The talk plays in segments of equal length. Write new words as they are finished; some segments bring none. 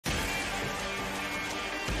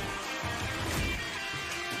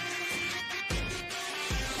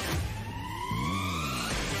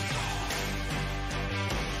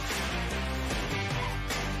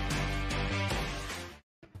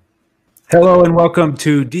Hello and welcome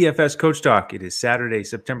to DFS Coach Talk. It is Saturday,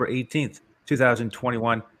 September 18th,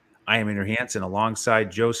 2021. I am Andrew Hansen alongside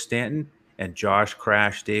Joe Stanton and Josh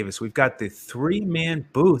Crash Davis. We've got the three-man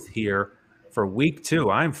booth here for week 2.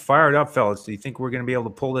 I'm fired up, fellas. Do you think we're going to be able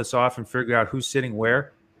to pull this off and figure out who's sitting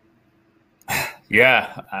where?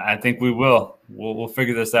 Yeah, I think we will. We'll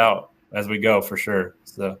figure this out as we go for sure.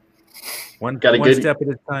 So one step at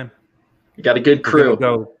a time. You got a good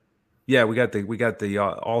crew. Yeah, we got the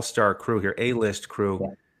all-star crew here, A-list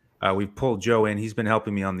crew. We've pulled Joe in. He's been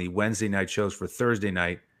helping me on the Wednesday night shows for Thursday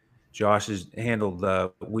night. Josh has handled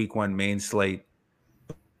the week 1 main slate.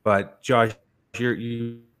 But Josh,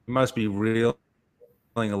 you must be reeling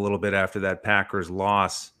a little bit after that Packers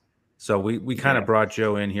loss. So we kind of brought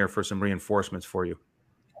Joe in here for some reinforcements for you.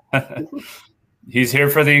 He's here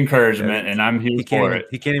for the encouragement, and I'm here for it.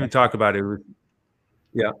 He can't even talk about it.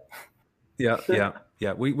 Yeah.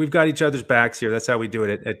 We've got each other's backs here. That's how we do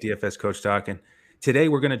it at DFS Coach Talk. And today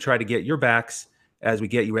we're going to try to get your backs as we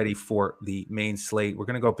get you ready for the main slate. We're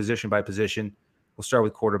going to go position by position. We'll start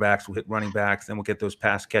with quarterbacks. We'll hit running backs. Then we'll get those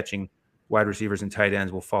pass-catching wide receivers and tight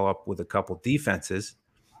ends. We'll follow up with a couple defenses.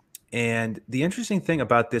 And the interesting thing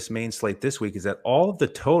about this main slate this week is that all of the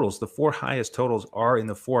totals, the 4 highest totals, are in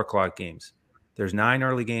the 4 o'clock games. There's 9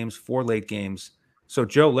 early games, 4 late games. So,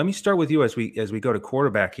 Joe, let me start with you as we go to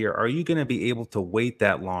quarterback here. Are you going to be able to wait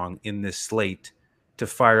that long in this slate to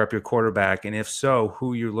fire up your quarterback? And if so,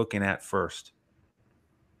 who you're looking at first?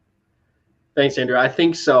 Thanks, Andrew. I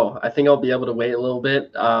think so. I think I'll be able to wait a little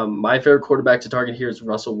bit. My favorite quarterback to target here is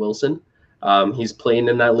Russell Wilson. He's playing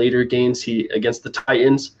in that later games against the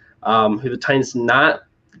Titans, who the Titans not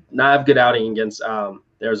have good outing against the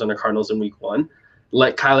Arizona Cardinals in week 1.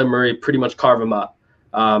 Let Kyler Murray pretty much carve him up.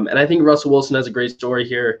 And I think Russell Wilson has a great story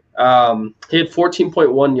here. He had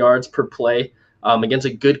 14.1 yards per play against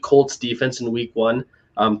a good Colts defense in week 1.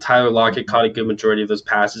 Tyler Lockett caught a good majority of those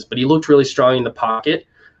passes, but he looked really strong in the pocket.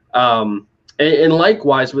 And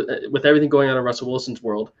likewise, with everything going on in Russell Wilson's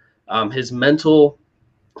world, his mental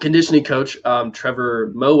conditioning coach,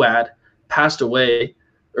 Trevor Moawad, passed away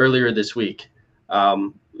earlier this week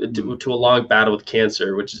to a long battle with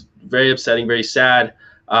cancer, which is very upsetting, very sad.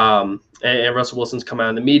 And Russell Wilson's come out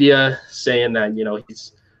in the media saying that,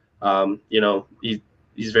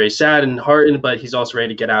 he's very sad and heartened, but he's also ready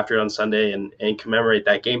to get after it on Sunday and commemorate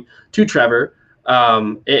that game to Trevor.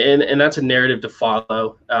 And that's a narrative to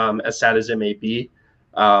follow, as sad as it may be.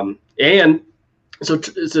 And so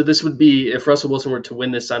this would be, if Russell Wilson were to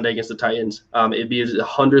win this Sunday against the Titans, it'd be the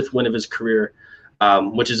 100th win of his career,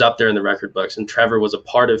 which is up there in the record books. And Trevor was a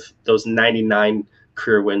part of those 99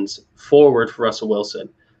 career wins forward for Russell Wilson.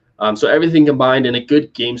 So everything combined in a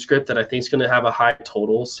good game script that I think is going to have a high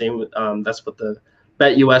total. Same, that's what the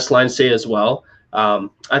BetUS lines say as well.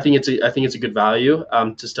 I think it's a good value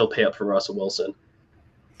to still pay up for Russell Wilson.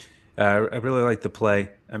 I really like the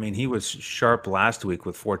play. I mean, he was sharp last week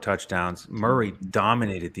with 4 touchdowns. Murray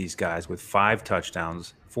dominated these guys with 5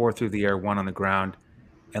 touchdowns, 4 through the air, 1 on the ground.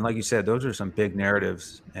 And like you said, those are some big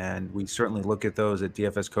narratives, and we certainly look at those at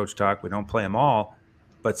DFS Coach Talk. We don't play them all,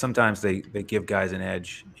 but sometimes they give guys an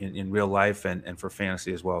edge in real life and for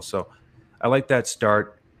fantasy as well. So I like that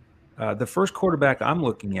start. The first quarterback I'm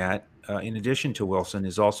looking at, in addition to Wilson,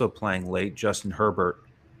 is also playing late, Justin Herbert,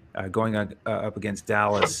 going up against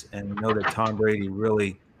Dallas. And we know that Tom Brady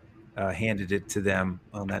really handed it to them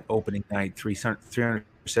on that opening night,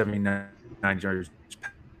 379 yards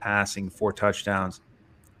passing, 4 touchdowns.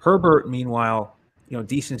 Herbert, meanwhile,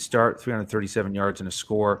 decent start, 337 yards and a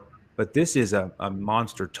score. But this is a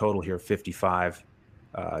monster total here, 55.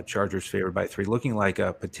 Chargers favored by 3, looking like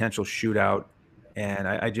a potential shootout. And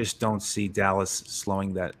I just don't see Dallas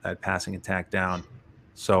slowing that passing attack down.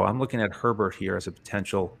 So I'm looking at Herbert here as a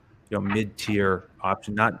potential mid-tier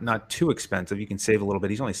option, not too expensive. You can save a little bit.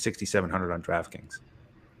 He's only $6,700 on DraftKings.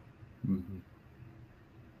 Mm-hmm.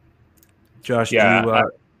 Josh, you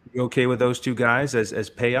okay with those 2 guys as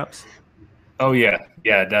pay-ups? Oh, yeah,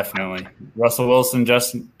 definitely. Russell Wilson,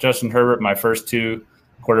 Justin Herbert, my first 2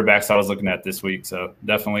 quarterbacks I was looking at this week. So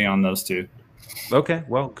definitely on those 2. Okay,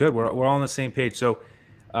 well, good. We're all on the same page. So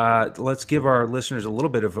let's give our listeners a little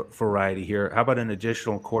bit of variety here. How about an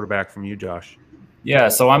additional quarterback from you, Josh? Yeah,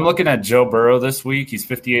 so I'm looking at Joe Burrow this week. He's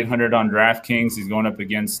 5,800 on DraftKings. He's going up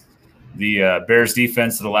against the Bears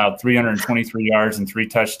defense that allowed 323 yards and 3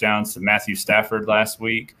 touchdowns to Matthew Stafford last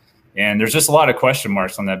week. And there's just a lot of question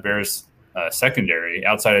marks on that Bears secondary.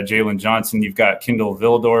 Outside of Jalen Johnson, you've got Kendall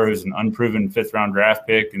Vildor, who's an unproven 5th-round draft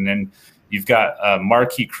pick. And then you've got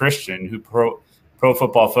Marquis Christian, who Pro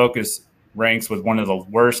Football Focus ranks with one of the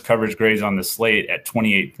worst coverage grades on the slate at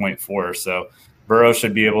 28.4. So Burrow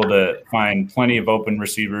should be able to find plenty of open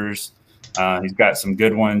receivers He's got some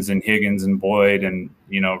good ones in Higgins and Boyd, and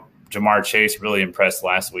Jamar Chase really impressed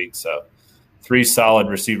last week. So 3 solid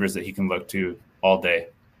receivers that he can look to all day.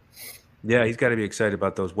 Yeah, he's got to be excited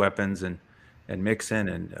about those weapons and Mixon,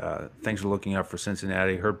 and things are looking up for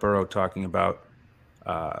Cincinnati. Heard Burrow talking about,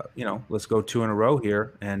 let's go 2 in a row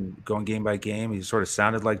here and going game by game. He sort of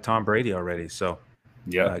sounded like Tom Brady already. So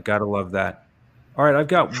yeah, got to love that. All right, I've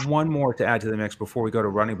got one more to add to the mix before we go to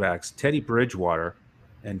running backs. Teddy Bridgewater.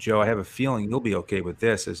 And Joe, I have a feeling you'll be okay with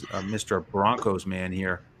this as Mr. Broncos man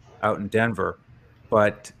here out in Denver.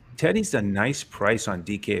 But Teddy's a nice price on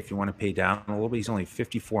DK if you want to pay down a little bit. He's only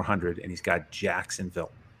 $5,400, and he's got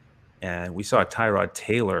Jacksonville. And we saw Tyrod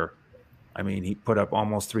Taylor. I mean, he put up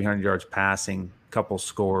almost 300 yards passing, couple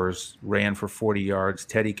scores, ran for 40 yards.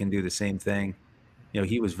 Teddy can do the same thing.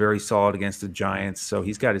 He was very solid against the Giants. So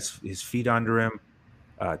he's got his feet under him,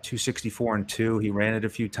 264 and 2. He ran it a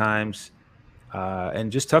few times. And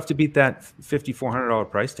just tough to beat that $5,400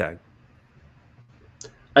 price tag.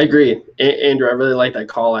 I agree, Andrew. I really like that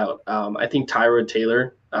call out. I think Tyrod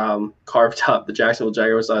Taylor carved up the Jacksonville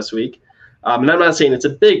Jaguars last week. And I'm not saying it's a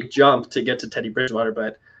big jump to get to Teddy Bridgewater,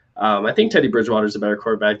 but I think Teddy Bridgewater is a better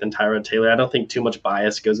quarterback than Tyrod Taylor. I don't think too much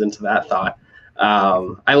bias goes into that thought.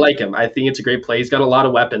 I like him. I think it's a great play. He's got a lot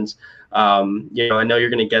of weapons. I know you're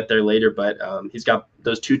going to get there later, but he's got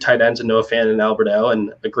those 2 tight ends in Noah Fant and Albert O,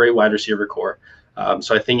 and a great wide receiver core.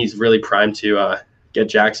 So I think he's really primed to get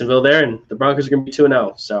Jacksonville there, and the Broncos are going to be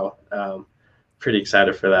 2-0. So pretty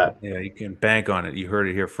excited for that. Yeah, you can bank on it. You heard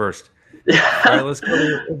it here first. All right, let's go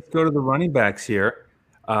to the running backs here.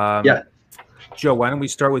 Joe, why don't we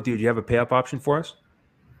start with you? Do you have a pay-up option for us?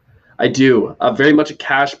 I do. Very much a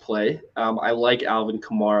cash play. I like Alvin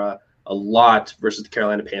Kamara a lot versus the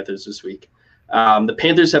Carolina Panthers this week. The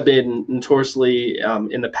Panthers have been notoriously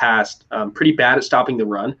in the past pretty bad at stopping the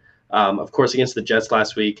run. Of course, against the Jets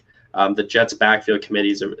last week, the Jets backfield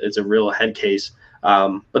committee is a real head case.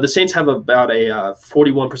 But the Saints have about a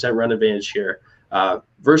 41% run advantage here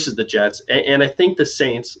versus the Jets. And I think the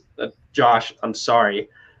Saints, Josh, I'm sorry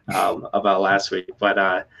about last week,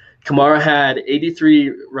 but Kamara had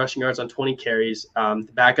 83 rushing yards on 20 carries. The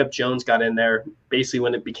backup Jones got in there basically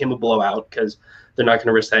when it became a blowout because they're not going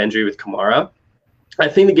to risk that injury with Kamara. I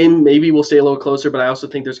think the game maybe will stay a little closer, but I also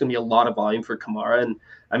think there's going to be a lot of volume for Kamara. And,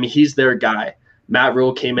 I mean, he's their guy. Matt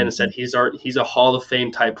Rule came in and said he's a Hall of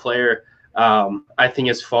Fame type player. I think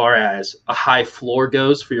as far as a high floor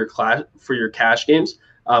goes for your cash games,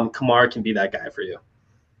 Kamara can be that guy for you.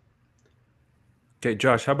 Okay,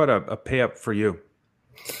 Josh, how about a pay up for you?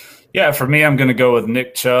 Yeah, for me, I'm going to go with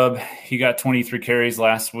Nick Chubb. He got 23 carries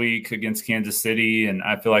last week against Kansas City, and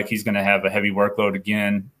I feel like he's going to have a heavy workload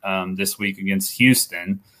again this week against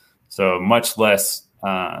Houston. So much less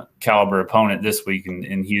caliber opponent this week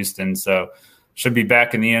in Houston. So should be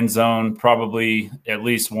back in the end zone probably at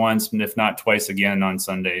least once, if not twice again on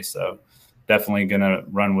Sunday. So definitely going to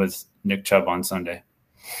run with Nick Chubb on Sunday.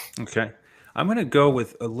 Okay. I'm going to go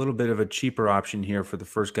with a little bit of a cheaper option here for the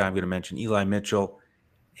first guy I'm going to mention, Eli Mitchell.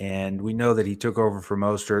 And we know that he took over for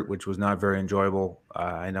Mostert, which was not very enjoyable.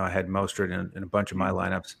 I know I had Mostert in a bunch of my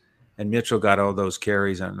lineups. And Mitchell got all those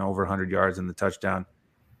carries and over 100 yards in the touchdown.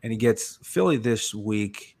 And he gets Philly this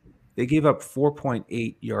week. They gave up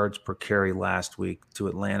 4.8 yards per carry last week to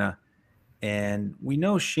Atlanta. And we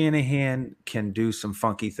know Shanahan can do some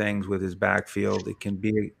funky things with his backfield. It can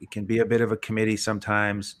be a bit of a committee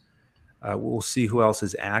sometimes. We'll see who else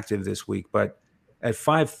is active this week. But at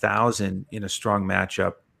 5,000 in a strong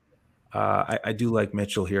matchup, I do like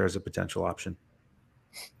Mitchell here as a potential option.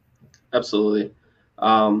 Absolutely.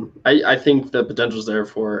 I think the potential is there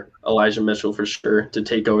for Elijah Mitchell for sure to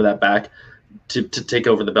take over that back, to take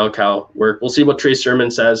over the bell cow work. We'll see what Trey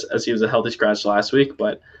Sermon says as he was a healthy scratch last week,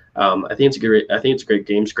 but I think it's a great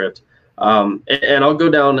game script. And I'll go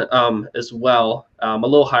down as well, a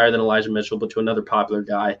little higher than Elijah Mitchell, but to another popular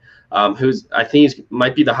guy who's I think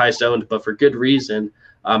might be the highest owned, but for good reason.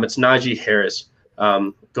 It's Najee Harris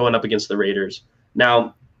going up against the Raiders.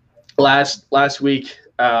 Now, last week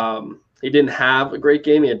he didn't have a great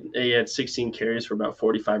game. He had 16 carries for about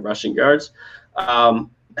 45 rushing yards.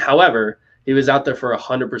 However, he was out there for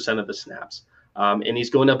 100% of the snaps, and he's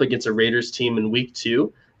going up against a Raiders team in week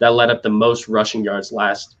 2 that led up the most rushing yards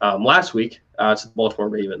last week to the Baltimore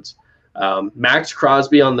Ravens. Max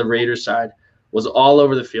Crosby on the Raiders side was all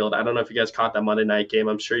over the field. I don't know if you guys caught that Monday night game.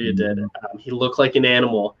 I'm sure you did. He looked like an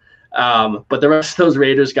animal. But the rest of those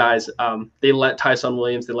Raiders guys, they let Tyson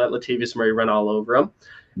Williams, they let Latavius Murray run all over them.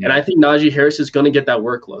 Yeah. And I think Najee Harris is going to get that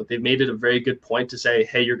workload. They've made it a very good point to say,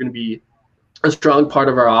 hey, you're going to be a strong part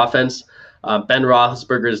of our offense. Ben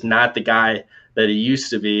Roethlisberger is not the guy that he used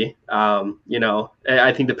to be.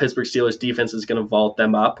 I think the Pittsburgh Steelers defense is going to vault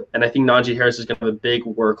them up. And I think Najee Harris is going to have a big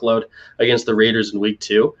workload against the Raiders in week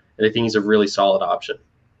 2. And I think he's a really solid option.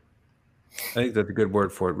 I think that's a good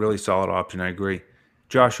word for it. Really solid option. I agree.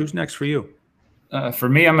 Josh, who's next for you? For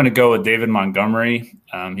me, I'm going to go with David Montgomery.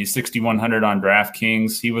 He's 6,100 on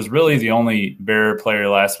DraftKings. He was really the only Bear player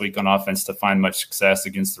last week on offense to find much success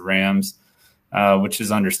against the Rams, which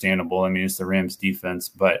is understandable. I mean, it's the Rams defense,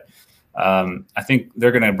 but I think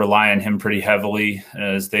they're going to rely on him pretty heavily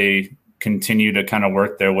as they continue to kind of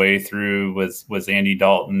work their way through with Andy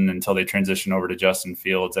Dalton until they transition over to Justin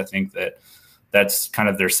Fields. I think that's kind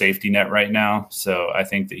of their safety net right now. So I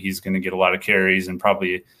think that he's going to get a lot of carries and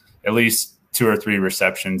probably at least 2 or 3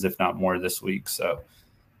 receptions, if not more, this week. So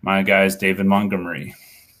my guy is David Montgomery.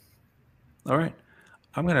 All right.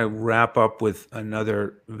 I'm going to wrap up with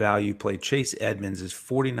another value play. Chase Edmonds is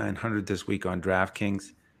 4,900 this week on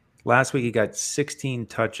DraftKings. Last week he got 16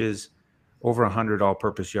 touches, over 100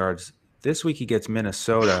 all-purpose yards. This week he gets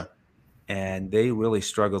Minnesota, and they really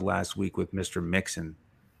struggled last week with Mr. Mixon,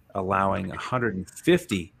 allowing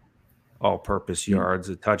 150 all-purpose yards,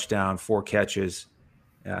 a touchdown, 4 catches.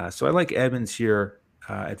 So I like Edmonds here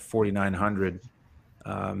at 4,900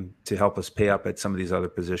 to help us pay up at some of these other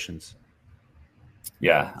positions.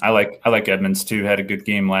 Yeah, I like Edmonds too. Had a good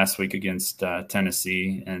game last week against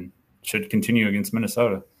Tennessee and should continue against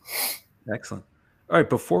Minnesota. Excellent. All right,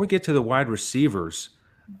 before we get to the wide receivers,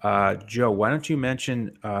 Joe, why don't you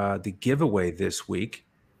mention the giveaway this week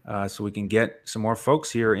so we can get some more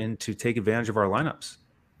folks here in to take advantage of our lineups?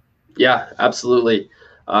 Yeah, absolutely.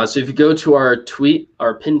 So if you go to our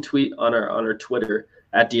pinned tweet on our Twitter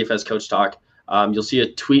at DFS Coach Talk, you'll see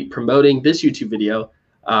a tweet promoting this YouTube video.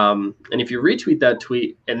 And if you retweet that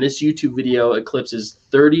tweet and this YouTube video eclipses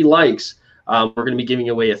 30 likes, we're going to be giving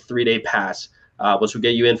away a 3-day pass, which will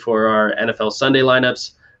get you in for our NFL Sunday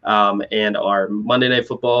lineups and our Monday Night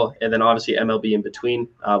Football, and then obviously MLB in between.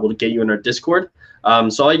 We'll get you in our Discord.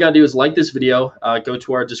 So all you got to do is like this video, go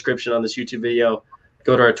to our description on this YouTube video,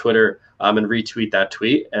 go to our Twitter, and retweet that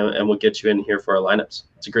tweet, and we'll get you in here for our lineups.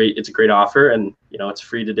 It's a great offer, and it's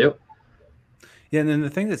free to do. Yeah, and then the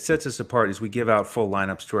thing that sets us apart is we give out full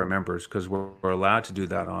lineups to our members because we're allowed to do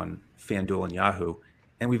that on FanDuel and Yahoo.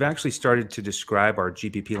 And we've actually started to describe our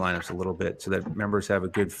GPP lineups a little bit so that members have a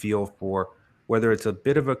good feel for whether it's a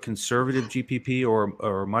bit of a conservative GPP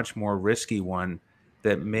or a much more risky one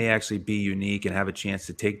that may actually be unique and have a chance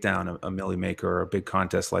to take down a Millie Maker or a big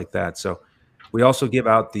contest like that. So we also give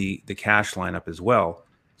out the cash lineup as well.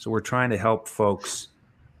 So we're trying to help folks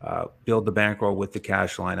build the bankroll with the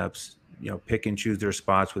cash lineups, pick and choose their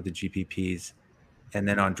spots with the GPPs. And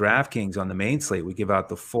then on DraftKings, on the main slate, we give out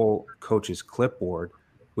the full coach's clipboard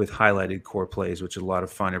with highlighted core plays, which is a lot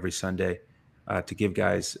of fun every Sunday to give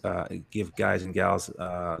guys and gals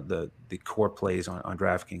the core plays on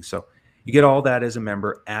DraftKings. So you get all that as a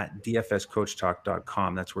member at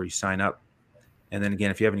dfscoachtalk.com. That's where you sign up. And then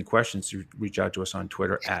again, if you have any questions, reach out to us on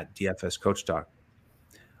Twitter at dfscoachtalk.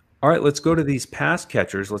 All right, let's go to these pass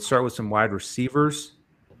catchers. Let's start with some wide receivers.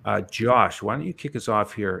 Josh, why don't you kick us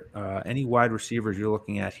off here? Any wide receivers you're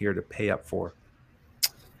looking at here to pay up for?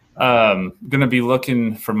 Going to be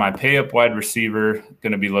looking for my pay up wide receiver.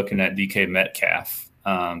 Going to be looking at DK Metcalf,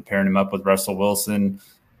 pairing him up with Russell Wilson.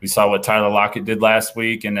 We saw what Tyler Lockett did last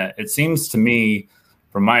week, and it seems to me,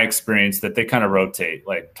 from my experience, that they kind of rotate.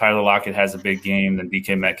 Like Tyler Lockett has a big game, then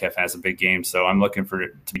DK Metcalf has a big game. So I'm looking for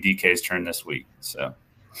it to be DK's turn this week. So.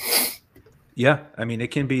 Yeah, I mean, it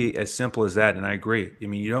can be as simple as that, and I agree. I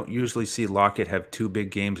mean, you don't usually see Lockett have 2 big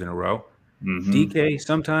games in a row. Mm-hmm. DK,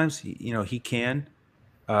 sometimes, he can.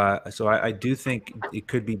 So I do think it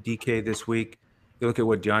could be DK this week. You look at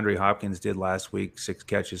what DeAndre Hopkins did last week, 6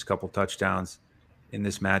 catches, couple touchdowns in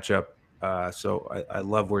this matchup. So I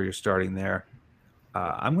love where you're starting there.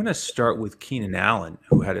 I'm going to start with Keenan Allen,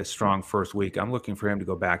 who had a strong first week. I'm looking for him to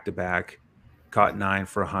go back-to-back, caught 9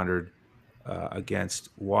 for 100. Against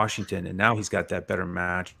Washington, and now he's got that better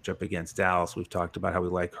matchup against Dallas. We've talked about how we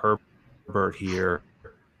like Herbert here.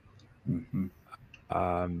 Mm-hmm.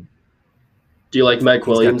 Do you like Mike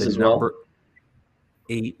Williams as well? Number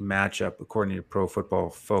 8 matchup according to Pro Football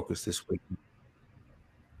Focus this week.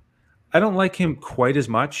 I don't like him quite as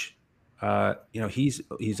much.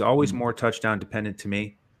 He's always more touchdown dependent to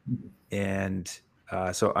me, and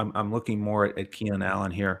so I'm looking more at Keenan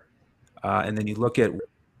Allen here. And then you look at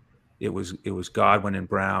it was Godwin and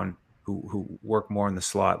Brown who work more in the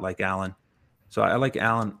slot like Allen. So I like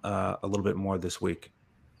Allen a little bit more this week.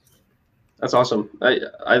 That's awesome.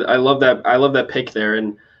 I love that. I love that pick there.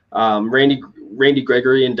 And Randy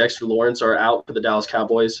Gregory and Dexter Lawrence are out for the Dallas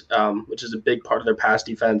Cowboys, which is a big part of their pass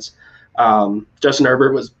defense. Justin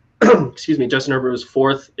Herbert was Justin Herbert was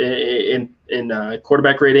fourth in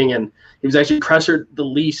quarterback rating, and he was actually pressured the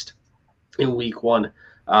least in week 1.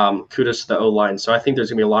 Kudos to the O-line. So I think there's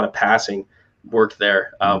going to be a lot of passing work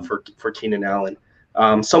there for Keenan Allen.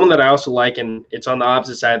 Someone that I also like, and it's on the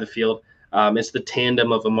opposite side of the field, it's the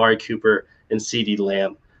tandem of Amari Cooper and CeeDee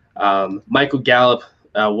Lamb. Michael Gallup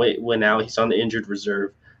went out. He's on the injured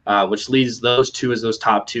reserve, which leaves those two as those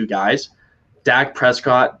top 2 guys. Dak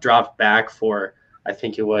Prescott dropped back for, I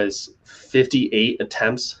think it was 58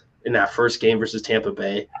 attempts in that first game versus Tampa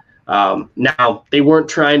Bay. Now, they weren't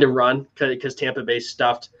trying to run because Tampa Bay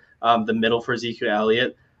stuffed the middle for Ezekiel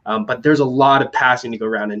Elliott, but there's a lot of passing to go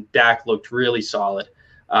around, and Dak looked really solid.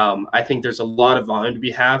 I think there's a lot of volume to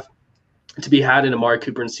be had in Amari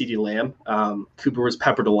Cooper and CeeDee Lamb. Cooper was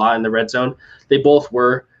peppered a lot in the red zone. They both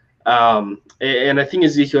were. And I think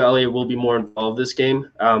Ezekiel Elliott will be more involved this game.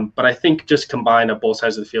 But I think just combined on both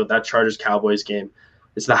sides of the field, that Chargers-Cowboys game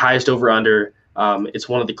is the highest over-under. It's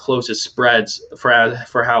one of the closest spreads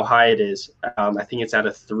for how high it is. I think it's at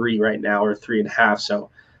a 3 right now, or 3.5. So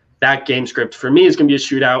that game script for me is going to be a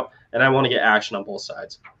shootout, and I want to get action on both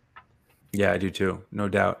sides. Yeah, I do too, no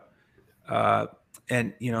doubt.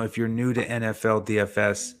 And, if you're new to NFL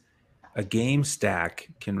DFS, a game stack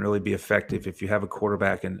can really be effective if you have a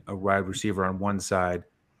quarterback and a wide receiver on one side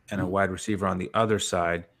and a wide receiver on the other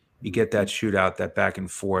side. You get that shootout, that back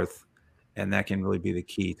and forth, and that can really be the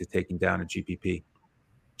key to taking down a GPP.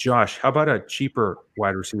 Josh, how about a cheaper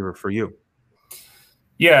wide receiver for you?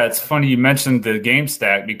 Yeah, it's funny you mentioned the game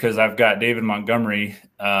stack because I've got David Montgomery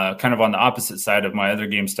kind of on the opposite side of my other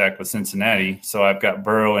game stack with Cincinnati. So I've got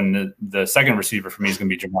Burrow, and the second receiver for me is going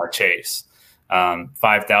to be Jamar Chase.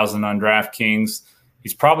 5,000 on DraftKings.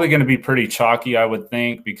 He's probably going to be pretty chalky, I would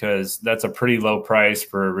think, because that's a pretty low price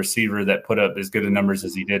for a receiver that put up as good of numbers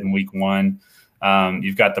as he did in week 1.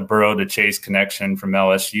 You've got the Burrow to Chase connection from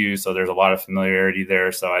LSU, so there's a lot of familiarity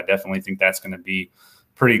there. So I definitely think that's going to be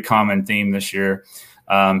a pretty common theme this year.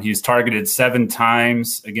 He's targeted 7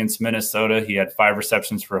 times against Minnesota. He had 5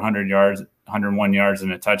 receptions for 100 yards, 101 yards,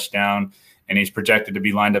 and a touchdown. And he's projected to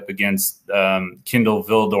be lined up against Kindle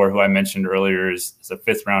Vildor, who I mentioned earlier is a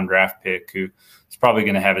 5th-round draft pick who is probably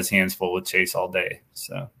going to have his hands full with Chase all day.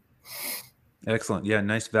 So, excellent. Yeah,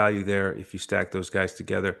 nice value there if you stack those guys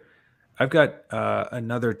together. I've got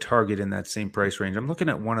another target in that same price range. I'm looking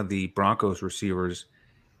at one of the Broncos receivers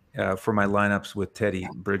for my lineups with Teddy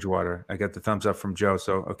Bridgewater. I got the thumbs up from Joe.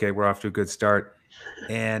 So, okay, we're off to a good start.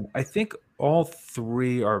 And I think all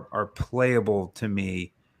 3 are playable to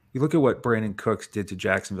me. You look at what Brandon Cooks did to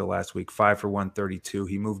Jacksonville last week, 5 for 132.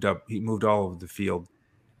 He moved all over the field,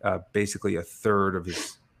 basically a third of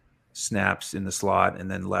his snaps in the slot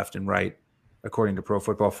and then left and right, according to Pro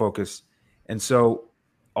Football Focus. And so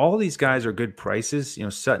all these guys are good prices.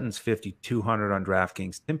 Sutton's 5,200 on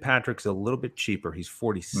DraftKings. Tim Patrick's a little bit cheaper. He's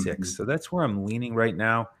 46. Mm-hmm. So that's where I'm leaning right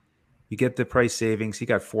now. You get the price savings. He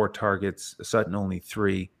got 4 targets. Sutton only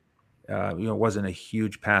 3. It wasn't a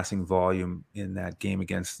huge passing volume in that game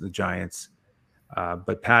against the Giants.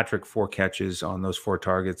 But Patrick, 4 catches on those 4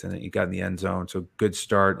 targets, and then he got in the end zone. So good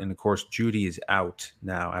start. And, of course, Judy is out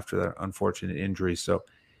now after that unfortunate injury. So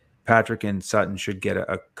Patrick and Sutton should get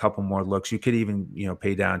a couple more looks. You could even,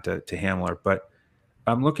 pay down to Hamler. But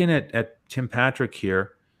I'm looking at Tim Patrick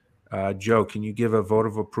here. Joe, can you give a vote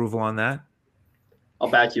of approval on that? I'll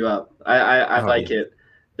back you up. I like it.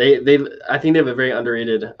 I think they have a very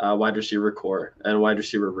underrated wide receiver core and wide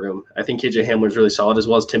receiver room. I think KJ Hamler is really solid, as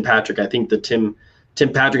well as Tim Patrick. I think that Tim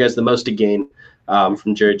Patrick has the most to gain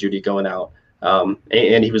from Jerry Jeudy going out,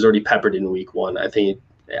 and he was already peppered in week 1. I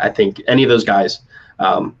think any of those guys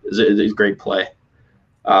is a great play.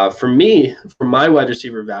 For me, for my wide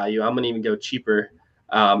receiver value, I'm going to even go cheaper,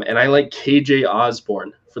 and I like KJ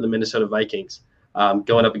Osborne for the Minnesota Vikings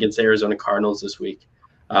going up against the Arizona Cardinals this week.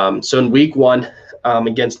 So in week 1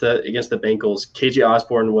 against the Bengals, KJ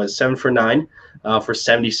Osborne was 7 for 9 for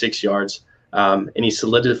 76 yards, and he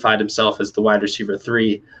solidified himself as the wide receiver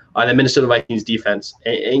 3 on the Minnesota Vikings defense.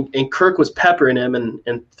 And Kirk was peppering him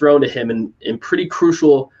and throwing to him in pretty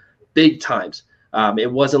crucial big times. It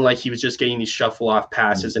wasn't like he was just getting these shuffle off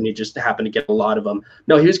passes and he just happened to get a lot of them.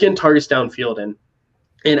 No, he was getting targets downfield.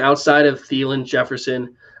 And outside of Thielen,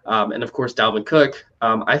 Jefferson, and of course Dalvin Cook,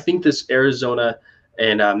 I think this Arizona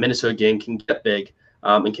and Minnesota game can get big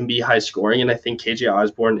and can be high scoring. And I think KJ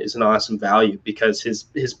Osborne is an awesome value because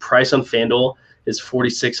his price on FanDuel is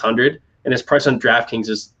 $4,600 and his price on DraftKings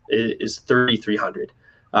is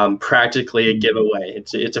 $3,300. Practically a giveaway.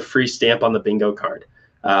 It's a free stamp on the bingo card,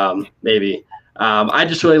 maybe. I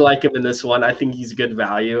just really like him in this one. I think he's a good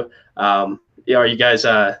value. Are you guys?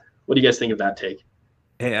 What do you guys think of that take?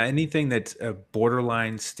 Hey, anything that's a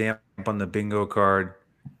borderline stamp on the bingo card,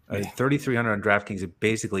 3,300 on DraftKings, it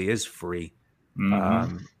basically is free.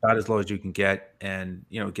 About as low as you can get, and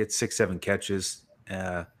get 6-7 catches,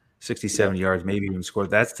 67 yards, maybe even score.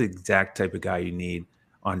 That's the exact type of guy you need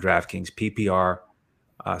on DraftKings PPR.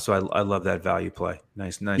 So I love that value play.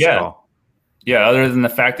 Nice call. Yeah, other than the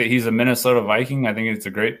fact that he's a Minnesota Viking, I think it's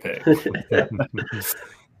a great pick. This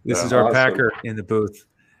is our awesome Packer in the booth.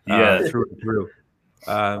 Yeah, through and through.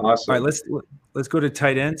 Awesome. All right, let's go to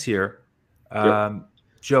tight ends here.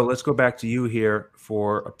 Joe, let's go back to you here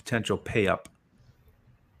for a potential pay up.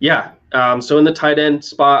 Yeah. So in the tight end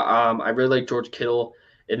spot, I really like George Kittle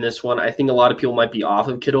in this one. I think a lot of people might be off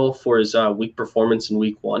of Kittle for his weak performance in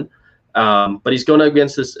week 1. But he's going up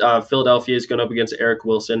against this Philadelphia. He's going up against Eric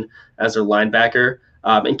Wilson as their linebacker.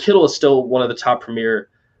 And Kittle is still one of the top premier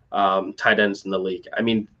tight ends in the league. I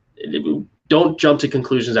mean, don't jump to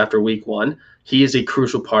conclusions after week 1. He is a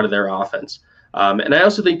crucial part of their offense. And I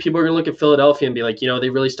also think people are going to look at Philadelphia and be like, they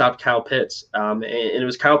really stopped Kyle Pitts. And it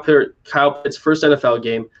was Kyle Pitts' first NFL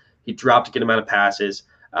game. He dropped a good amount of passes.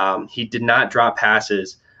 He did not drop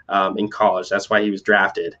passes in college. That's why he was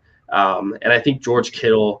drafted. And I think George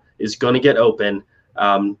Kittle is going to get open,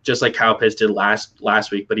 just like Kyle Pitts did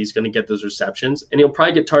last week, but he's going to get those receptions, and he'll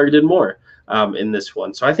probably get targeted more in this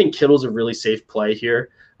one. So I think Kittle's a really safe play here.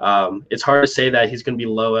 It's hard to say that he's going to be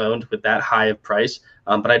low owned with that high of price,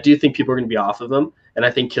 but I do think people are going to be off of him, and I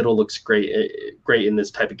think Kittle looks great in this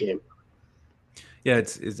type of game. Yeah,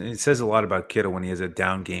 it says a lot about Kittle when he has a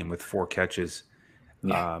down game with 4 catches.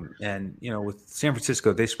 Yeah. And with San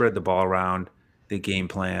Francisco, they spread the ball around, they game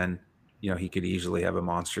plan. He could easily have a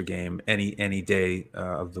monster game any day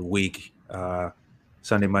of the week,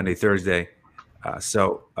 Sunday, Monday, Thursday.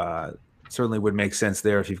 So certainly would make sense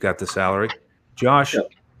there if you've got the salary. Josh,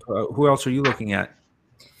 who else are you looking at?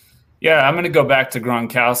 Yeah, I'm going to go back to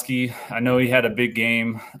Gronkowski. I know he had a big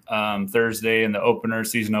game Thursday in the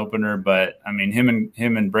season opener, but I mean, him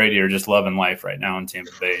and Brady are just loving life right now in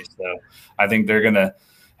Tampa Bay. So I think they're going to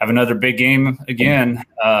have another big game again,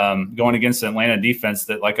 going against the Atlanta defense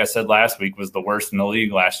that, like I said last week, was the worst in the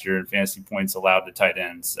league last year in fantasy points allowed to tight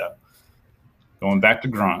ends. So going back to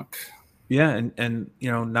Gronk. Yeah, and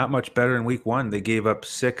not much better in week 1. They gave up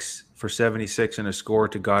 6 for 76 and a score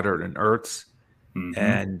to Goddard and Ertz.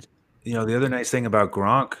 And the other nice thing about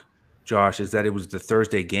Gronk, Josh, is that it was the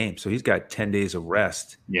Thursday game, so he's got 10 days of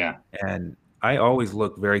rest. Yeah. And I always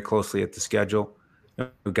look very closely at the schedule.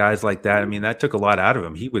 Guys like that, I mean, that took a lot out of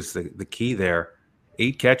him. He was the key there.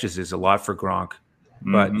 8 catches is a lot for Gronk,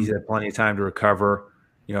 but he's had plenty of time to recover.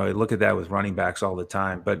 Look at that with running backs all the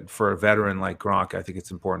time. But for a veteran like Gronk, I think it's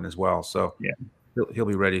important as well. So yeah, he'll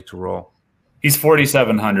be ready to roll. He's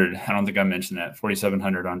 4,700. I don't think I mentioned that.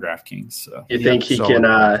 4,700 on DraftKings. So you think he can?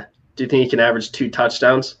 Do you think he can average 2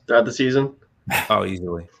 touchdowns throughout the season? Oh,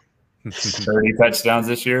 easily. 30 touchdowns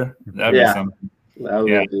this year. That'd be something.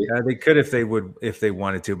 They could if they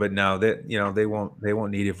wanted to, but no, they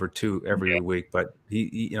won't need it for 2 every week. But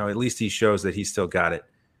he at least he shows that he's still got it.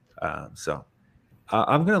 So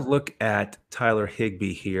I'm going to look at Tyler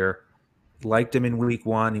Higbee here. Liked him in week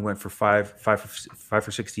 1. He went for 5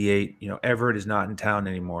 for 68. Everett is not in town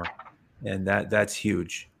anymore, and that's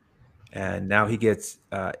huge. And now he gets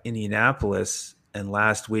Indianapolis. And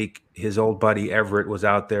last week, his old buddy Everett was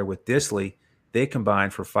out there with Disley. They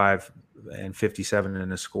combined for 5 and 57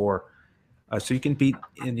 in a score. So you can beat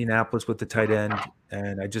Indianapolis with the tight end.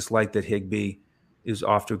 And I just like that Higbee is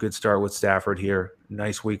off to a good start with Stafford here.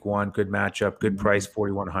 Nice week 1, good matchup, good price,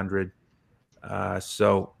 4,100.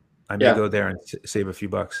 So I may go there and save a few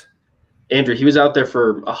bucks. Andrew, he was out there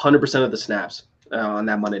for 100% of the snaps on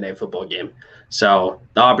that Monday Night Football game. So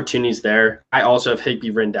the opportunity's there. I also have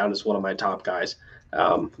Higbee written down as one of my top guys.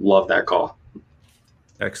 Love that call.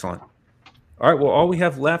 Excellent. All right, well, all we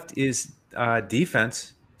have left is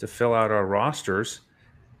defense to fill out our rosters.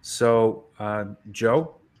 So,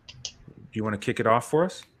 Joe, do you want to kick it off for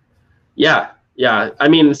us? Yeah. I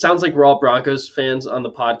mean, it sounds like we're all Broncos fans on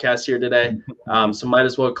the podcast here today. So might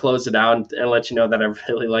as well close it out and let you know that I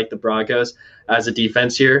really like the Broncos as a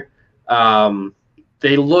defense here.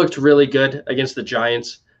 They looked really good against the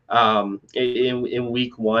Giants in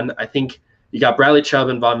week 1. I think you got Bradley Chubb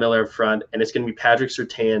and Von Miller up front, and it's going to be Patrick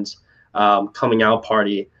Surtain's coming out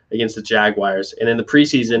party against the Jaguars. And in the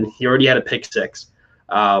preseason, he already had a pick 6.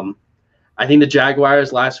 I think the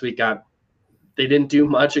Jaguars last week they didn't do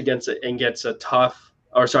much against a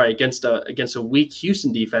weak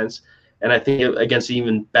Houston defense, and I think against an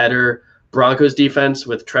even better Broncos defense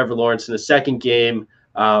with Trevor Lawrence in the second game.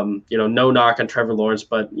 No knock on Trevor Lawrence,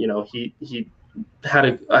 but he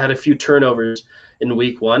had a few turnovers in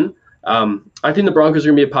week 1. I think the Broncos are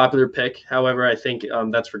going to be a popular pick. However, I think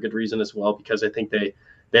that's for good reason as well, because I think they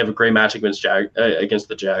have a great match against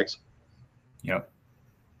the Jags. Yep.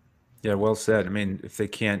 Yeah, well said. I mean, if they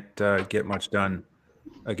can't get much done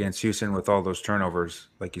against Houston with all those turnovers,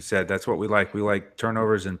 like you said, that's what we like. We like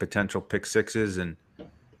turnovers and potential pick sixes, and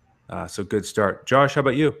so good start. Josh, how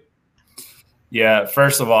about you? Yeah,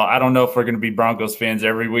 first of all, I don't know if we're going to be Broncos fans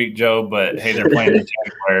every week, Joe, but hey, they're playing the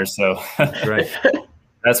Jaguars, so Right.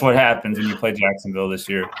 That's what happens when you play Jacksonville this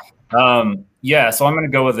year. Yeah, so I'm going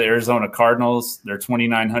to go with the Arizona Cardinals. They're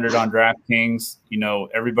 2,900 on DraftKings. You know,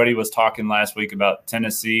 everybody was talking last week about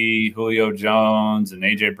Tennessee, Julio Jones, and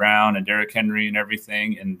A.J. Brown, and Derrick Henry and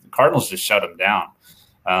everything, and the Cardinals just shut them down.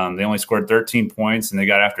 They only scored 13 points, and they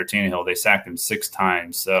got after Tannehill. They sacked him 6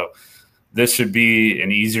 times. So this should be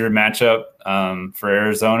an easier matchup for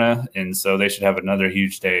Arizona, and so they should have another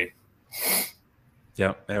huge day.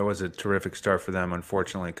 Yeah, it was a terrific start for them,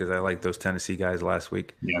 unfortunately, because I liked those Tennessee guys last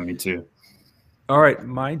week. Yeah, me too. All right,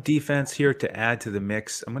 my defense here to add to the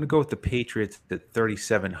mix. I'm going to go with the Patriots at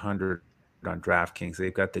 3,700 on DraftKings.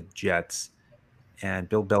 They've got the Jets, and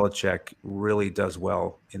Bill Belichick really does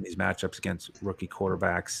well in these matchups against rookie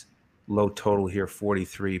quarterbacks. Low total here,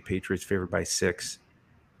 43. Patriots favored by 6.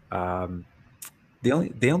 They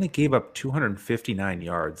only gave up 259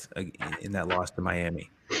 yards in that loss to Miami.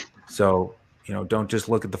 So, you know, don't just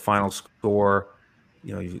look at the final score.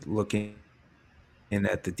 You know, you're looking in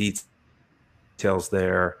at the details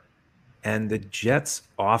there. And the Jets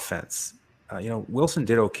offense, you know, Wilson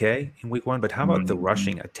did okay in week 1, but how about the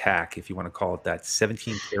rushing attack, if you want to call it that?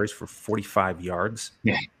 17 carries for 45 yards.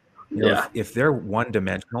 Yeah. You know, if they're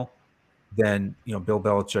one-dimensional, then, you know, Bill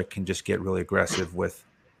Belichick can just get really aggressive with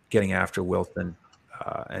getting after Wilson.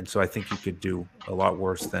 And so I think you could do a lot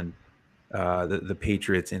worse than the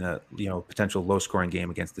Patriots in a, you know, potential low-scoring game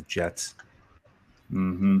against the Jets.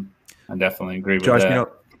 I definitely agree with Josh, that. you know,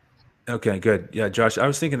 okay, good. Yeah, Josh, I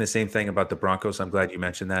was thinking the same thing about the Broncos. I'm glad you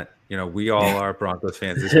mentioned that. You know, we all are Broncos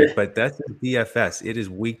fans this week, but that's DFS. It is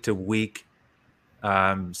week to week.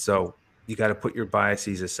 So you got to put your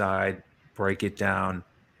biases aside, break it down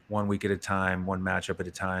one week at a time, one matchup at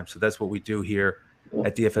a time. So that's what we do here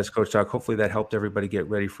at DFS Coach Talk. Hopefully that helped everybody get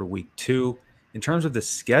ready for week 2. In terms of the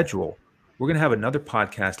schedule, we're going to have another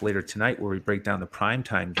podcast later tonight where we break down the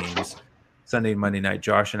primetime games, Sunday and Monday night.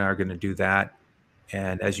 Josh and I are going to do that.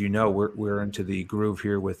 And as you know, we're into the groove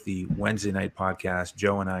here with the Wednesday night podcast,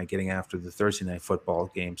 Joe and I getting after the Thursday night football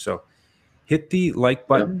game. So hit the like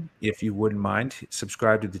button if you wouldn't mind.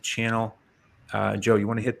 Subscribe to the channel. Joe, you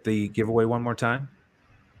want to hit the giveaway one more time?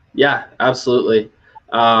 Yeah, absolutely.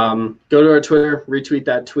 Go to our Twitter, retweet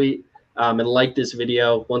that tweet, and like this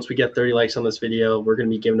video. Once we get 30 likes on this video, we're going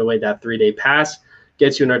to be giving away that 3-day pass.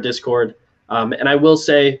 Gets you in our Discord. And I will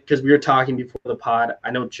say, because we were talking before the pod,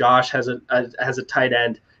 I know Josh has a tight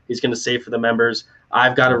end he's going to save for the members.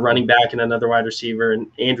 I've got a running back and another wide receiver,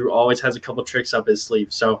 and Andrew always has a couple tricks up his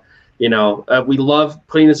sleeve. So, you know, we love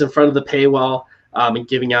putting this in front of the paywall and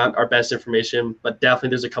giving out our best information, but definitely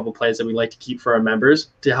there's a couple plays that we like to keep for our members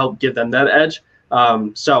to help give them that edge.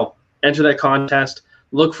 So enter that contest.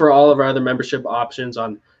 Look for all of our other membership options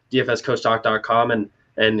on dfscoachtalk.com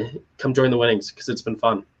and come join the winnings because it's been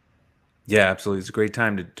fun. Yeah, absolutely. It's a great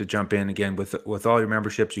time to jump in again with all your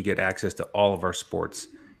memberships. You get access to all of our sports,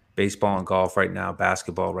 baseball and golf right now,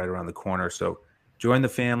 basketball right around the corner. So join the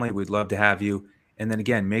family. We'd love to have you. And then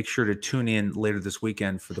again, make sure to tune in later this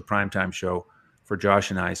weekend for the primetime show for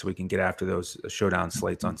Josh and I, so we can get after those showdown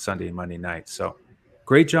slates on Sunday and Monday night. So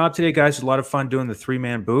great job today, guys. It was a lot of fun doing the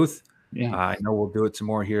 3-man booth. Yeah. I know we'll do it some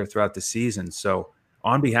more here throughout the season. So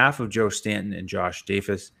on behalf of Joe Stanton and Josh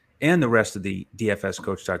Davis and the rest of the DFS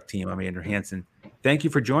Coach Talk team, I'm Andrew Hansen. Thank you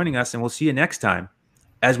for joining us, and we'll see you next time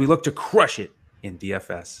as we look to crush it in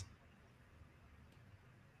DFS.